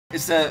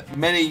Is there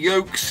many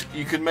yolks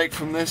you can make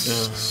from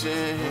this?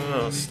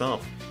 Oh,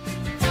 stop.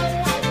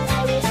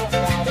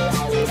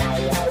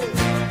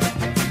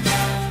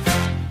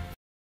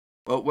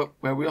 Well,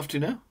 where are we off to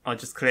now? I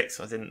just clicked,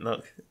 so I didn't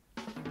look.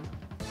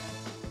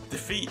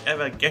 Defeat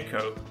Ever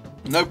Gecko.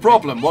 No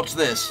problem, watch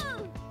this.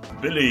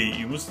 Billy,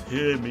 you must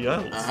hear me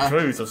out.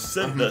 Crows have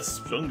sent their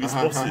strongest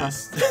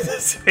bosses. The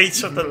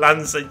speech of the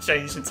lands they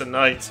changed into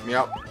night.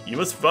 Yep. You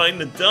must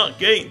find the dark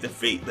gate,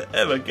 defeat the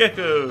Ever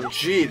Gecko.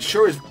 Gee, it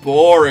sure is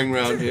boring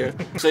round here.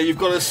 So you've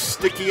got a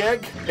sticky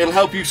egg? It'll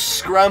help you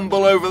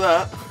scramble over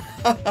that.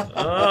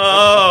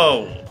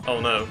 Oh! Oh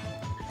no.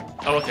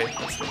 Oh, okay,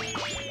 that's good.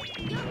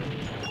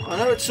 I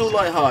know it's all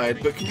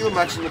light-hearted, but can you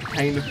imagine the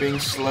pain of being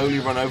slowly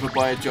run over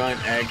by a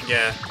giant egg?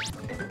 Yeah.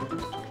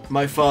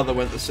 My father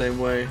went the same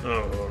way.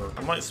 Oh,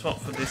 I might swap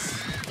for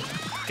this.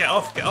 Get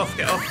off, get off,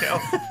 get off, get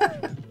off.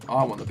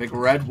 I want the big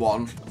red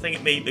one. I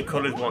think the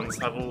coloured ones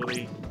have all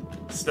the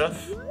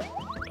stuff.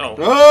 Oh.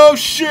 Oh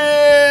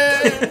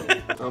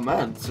shit! Oh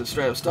man, it's a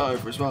straight up start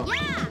over as well.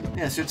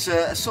 Yeah, so it's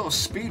a sort of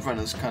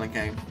speedrunners kind of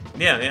game.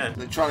 Yeah, yeah.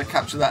 They're trying to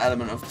capture that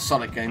element of the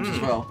Sonic games as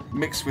well,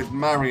 mixed with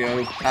Mario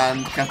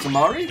and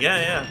Katamari.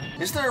 Yeah, yeah.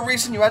 Is there a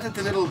reason you added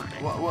the little,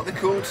 what are they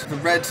called? The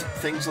red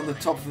things on the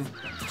top of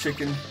the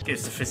chicken?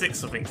 Gives the physics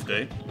something to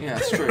do. Yeah,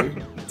 that's true.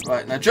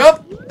 Right, now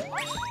jump!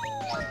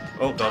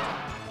 Oh god.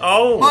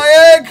 Oh!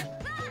 My egg!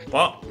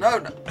 What? No.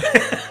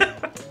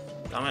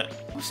 Damn it.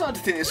 I'm starting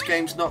to think this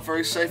game's not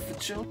very safe for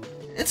children.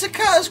 It's a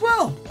cat as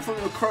well! I thought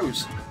they were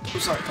crows.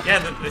 Yeah,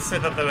 they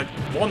said that there were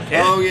one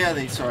here. Oh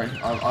yeah, sorry.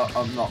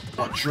 I'm not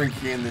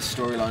drinking in this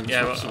storyline.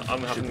 Yeah, well,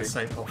 I'm having the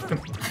same problem.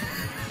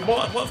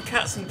 What have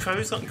cats and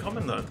crows got in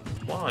common though?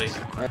 Why?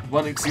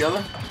 One eats the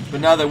other, but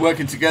now they're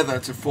working together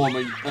to form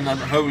an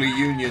unholy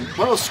union.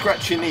 One will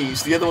scratch your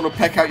knees, the other one will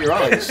peck out your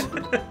eyes.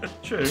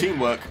 True.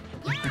 Teamwork.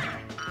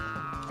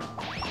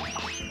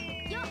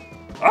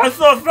 I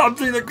saw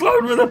something that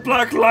glowed with a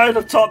black light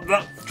atop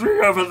that tree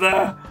over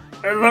there.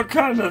 It looked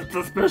kind of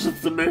suspicious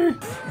to me.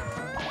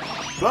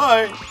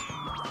 Bye!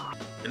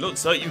 It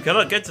looks like you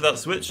cannot get to that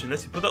switch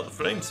unless you put out the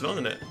flame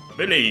surrounding it.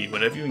 Billy,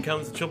 whenever you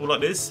encounter trouble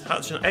like this,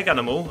 hatch an egg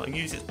animal and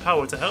use its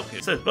power to help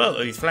you. So, well,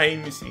 these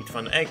flames, you need to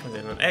find an egg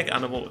within an egg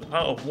animal with the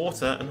power of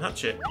water and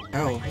hatch it.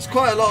 Oh, there's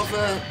quite a lot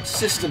of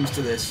systems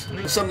to this.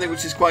 There's something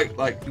which is quite,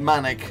 like,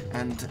 manic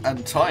and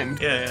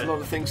timed. Yeah, yeah. There's a lot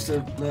of things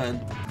to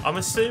learn. I'm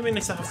assuming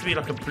this has to be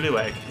like a blue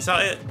egg. Is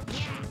that it?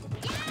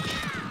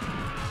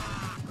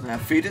 Now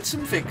feed it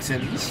some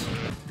victims.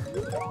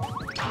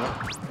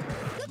 Oh.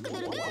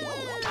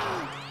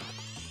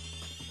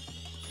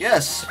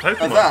 Yes, Pokemon.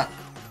 like that.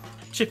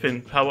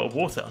 Chipping, power of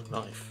water and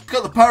life. It's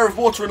got the power of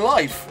water and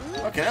life.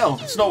 Fucking hell,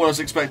 it's not what I was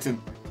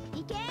expecting.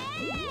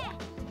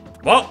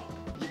 What?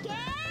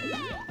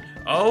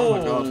 Oh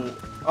my god.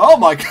 Oh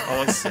my god.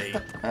 Oh, I see.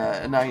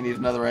 And now you need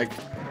another egg.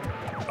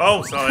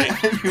 Oh, sorry.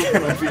 You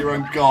ran over your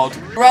own god.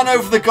 You ran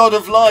over the god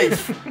of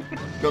life.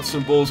 Got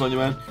some balls on you,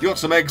 man. You got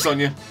some eggs on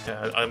you.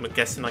 Yeah, I'm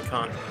guessing I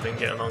can't then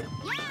get along.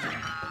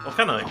 Or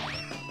can I?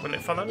 Will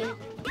it follow me?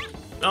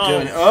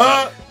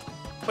 Oh,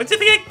 where did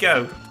the egg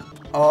go?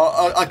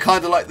 Oh, I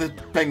kind of like the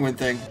penguin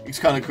thing. It's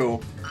kind of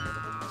cool.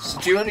 So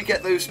do you only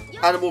get those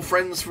animal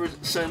friends for a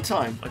certain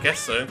time? I guess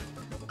so.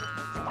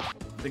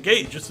 The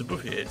gate just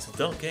above here, it's a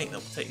dark gate that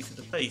will take you to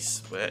the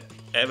place where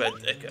Ever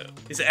Gecko.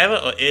 Is it Ever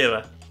or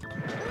Era?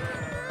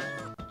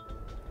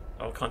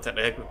 Oh, can't take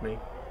the egg with me.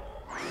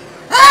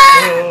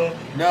 Oh.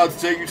 Now to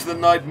take you to the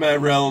nightmare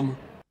realm.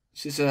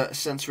 This is a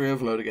sensory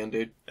overload again,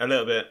 dude. A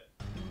little bit.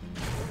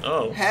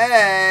 Oh.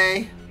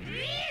 Hey!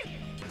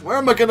 Where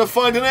am I gonna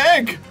find an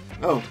egg?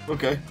 Oh,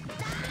 okay.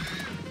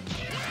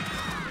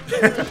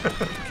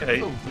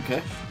 Okay. Oh,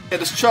 okay. Yeah,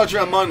 just charge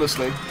around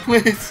mindlessly.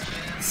 Please,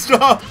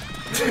 stop!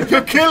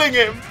 You're killing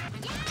him!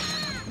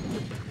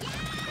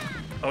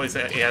 Oh, is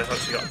it? He has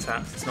actually got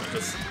taps. It's not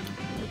just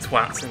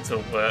twats into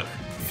work.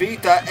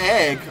 Feed that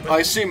egg. I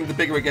assume the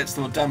bigger it gets,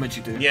 the more damage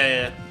you do. Yeah,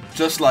 yeah.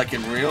 Just like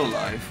in real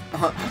life.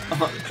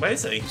 Where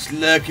is he? Just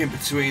lurking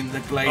between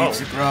the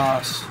blades of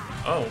grass.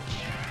 Oh.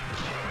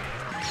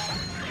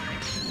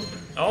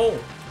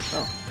 Oh.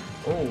 Oh.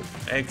 Oh,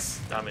 eggs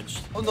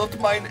damaged. Oh, not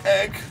mine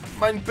egg.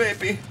 Mine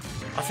baby.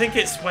 I think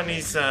it's when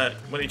he's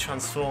when he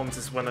transforms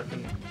is when I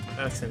can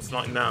hurt him. It's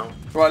like now.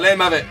 Right, let him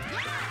have it.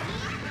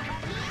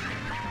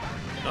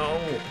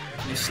 Oh.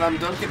 Can you slam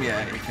dunk him?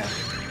 Yeah, you can.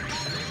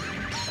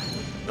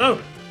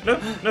 No. No.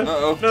 No.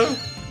 Uh-oh. No.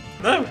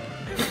 No.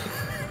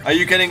 Are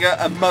you getting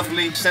a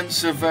motherly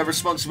sense of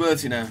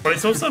responsibility now? But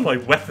it's also my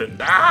weapon.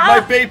 My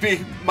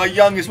baby, my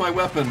young is my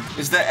weapon.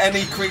 Is there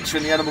any creature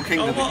in the animal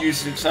kingdom that what?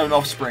 uses its own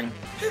offspring?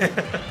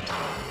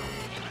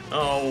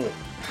 Oh.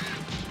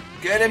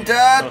 Get him,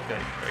 Dad! Okay, there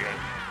we go.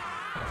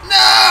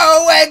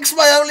 No! Egg's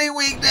my only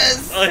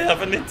weakness! I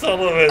have an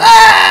intolerance.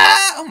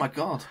 Ah! Oh my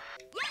god.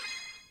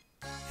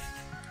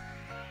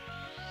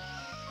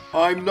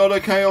 I'm not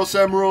a Chaos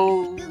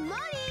Emerald.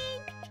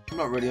 I'm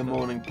not really a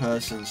morning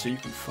person, so you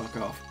can fuck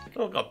off.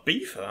 Oh, I've got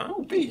beef for that.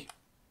 Oh, bee.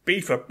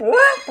 Beef for...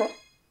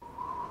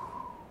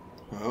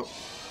 Well,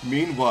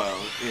 meanwhile,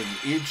 in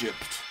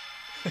Egypt.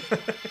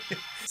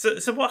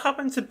 So what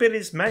happened to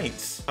Billy's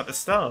mates at the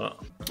start?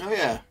 Oh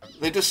yeah,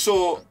 they just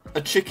saw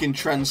a chicken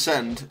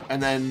transcend,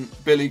 and then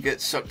Billy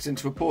gets sucked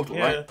into a portal,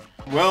 Yeah. right?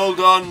 Well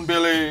done,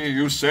 Billy.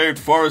 You saved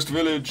Forest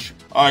Village.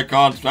 I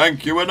can't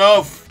thank you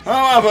enough.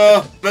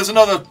 However, there's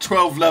another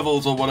 12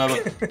 levels or whatever.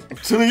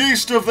 To the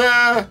east of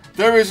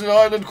there is an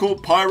island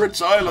called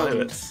Pirates Island.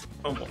 Pirates.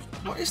 Oh,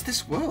 What is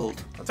this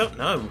world? I don't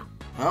know.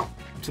 Well,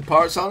 to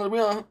Pirates Island we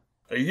are.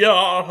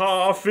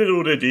 Yaha,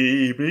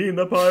 fiddle-de-dee, being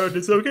a pirate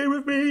is okay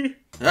with me.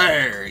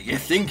 There, you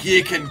think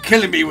you can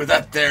kill me with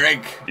that there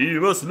egg? You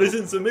must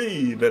listen to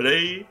me,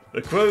 Billy.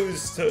 The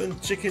crows turn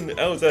chicken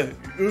elder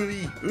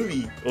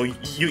Uri, or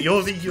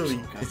Yori,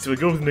 into a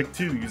golden egg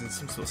too, using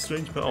some sort of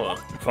strange power.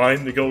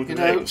 Find the golden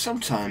You egg. know,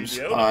 sometimes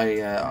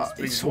Yeah.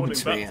 he's talking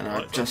to me and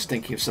I'm just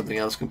thinking of something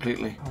else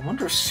completely. I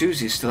wonder if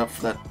Susie's still up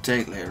for that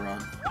date later on.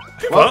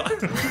 What?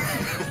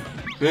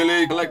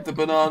 Billy, collect the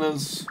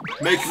bananas.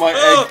 Make my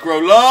egg grow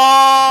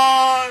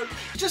large.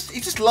 He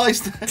just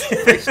lies there,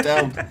 face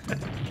down.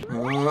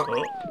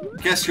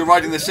 Guess you're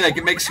riding this egg.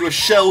 It makes you a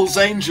Shell's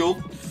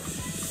angel.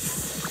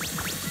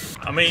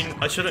 I mean,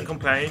 I shouldn't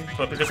complain,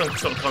 but because I'm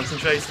sort of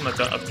concentrating, I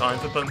don't have time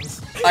for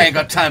puns. I ain't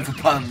got time for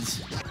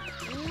puns.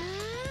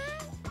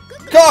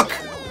 Cock!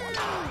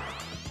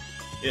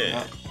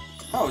 Yeah.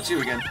 Oh, it's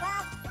you again.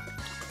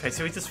 Okay,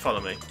 so he just follow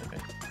me. Okay.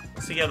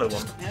 It's a yellow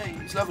one. Yeah,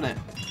 he's loving it.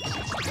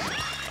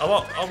 A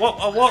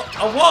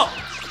what?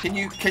 Can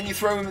you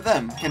throw him at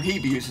them? Can he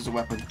be used as a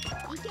weapon?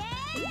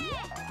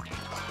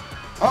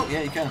 Oh,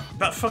 yeah, you can.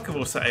 That fucker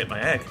will set ate my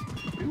egg.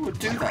 Who would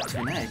do that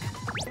to an egg?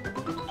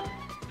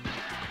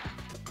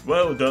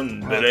 Well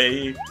done,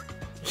 Billy.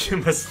 You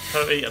must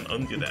hurry and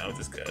undo the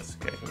outer skirt.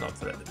 Okay, not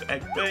to let the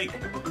egg bake.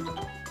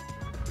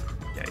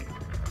 Okay.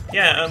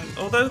 Yeah,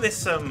 although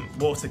this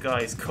water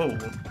guy is cool,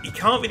 you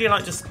can't really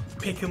like just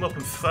pick him up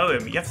and throw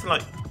him. You have to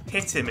like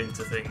hit him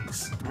into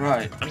things.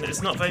 Right. And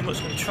there's not very much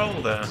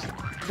control there.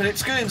 But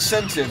it's good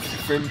incentive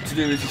for him to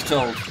do as he's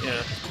told.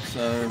 Yeah.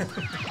 So,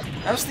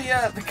 how's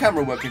the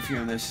camera working for you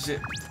in this? Is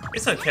it?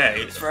 It's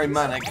okay. It's very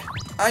manic.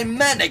 I'm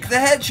Manic the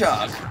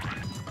Hedgehog.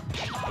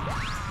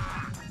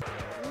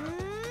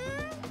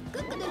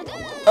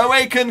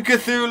 Awaken,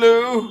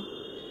 Cthulhu!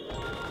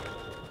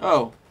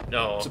 Oh,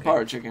 No. it's a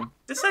pirate chicken.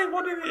 This ain't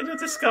one in a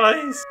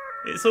disguise.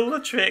 It's all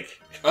a trick.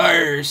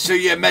 Arr, so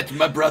you met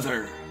my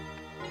brother.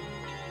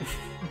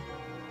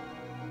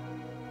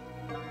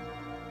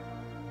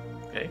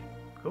 Okay,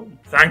 cool.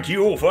 Thank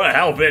you for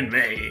helping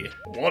me.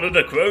 One of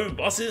the crow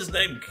bosses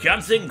named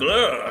Captain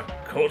Glur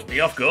caught me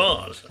off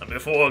guard, and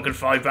before I could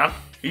fight back,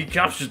 he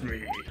captured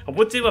me. I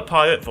would do a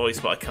pirate voice,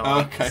 but I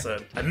can't. Okay. So.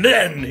 And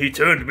then he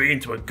turned me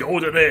into a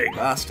golden egg.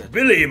 Bastard.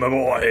 Billy, my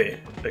boy,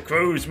 the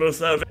crows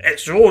must have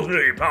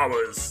extraordinary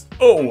powers.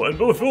 Oh, and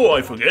before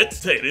I forget,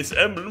 take this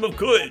emblem of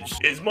courage.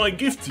 It's my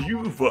gift to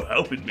you for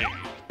helping me. I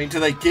mean, do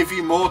they give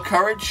you more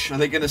courage? Are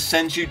they going to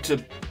send you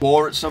to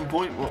war at some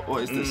point?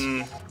 What is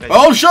this?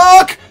 Oh,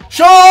 shark!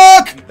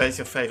 Shark! There's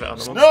your favourite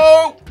animal.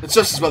 No! It's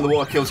just as well the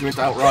water kills you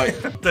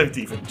outright. Don't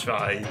even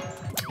try.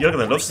 You're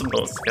gonna love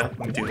Subnautica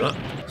when we do that.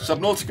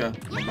 Subnautica?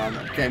 Oh man,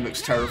 that game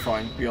looks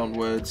terrifying beyond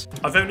words.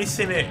 I've only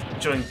seen it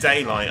during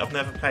daylight. I've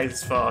never played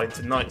this far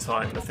into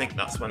nighttime, and I think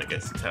that's when it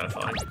gets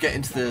terrifying. Get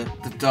into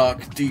the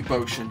dark, deep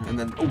ocean, and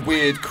then a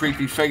weird,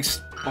 creepy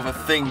face of a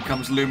thing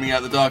comes looming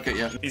out the dark at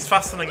you. He's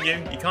faster than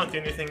you. You can't do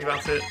anything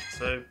about it.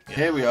 So yeah.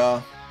 Here we are.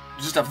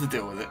 You just have to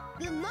deal with it.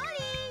 Good morning.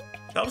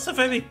 That was a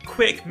very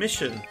quick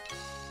mission.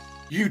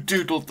 You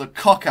doodled the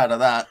cock out of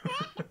that.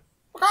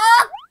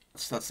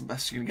 That's the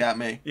best you can get at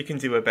me. You can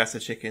do a better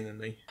chicken than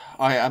me.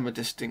 I am a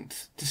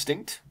distant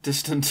relative.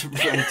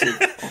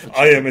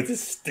 I am a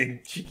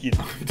distinct chicken.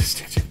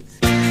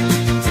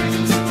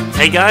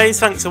 Hey guys,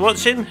 thanks for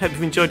watching. Hope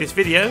you've enjoyed this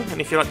video, and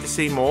if you'd like to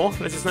see more,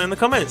 let us know in the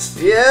comments.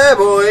 Yeah,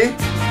 boy.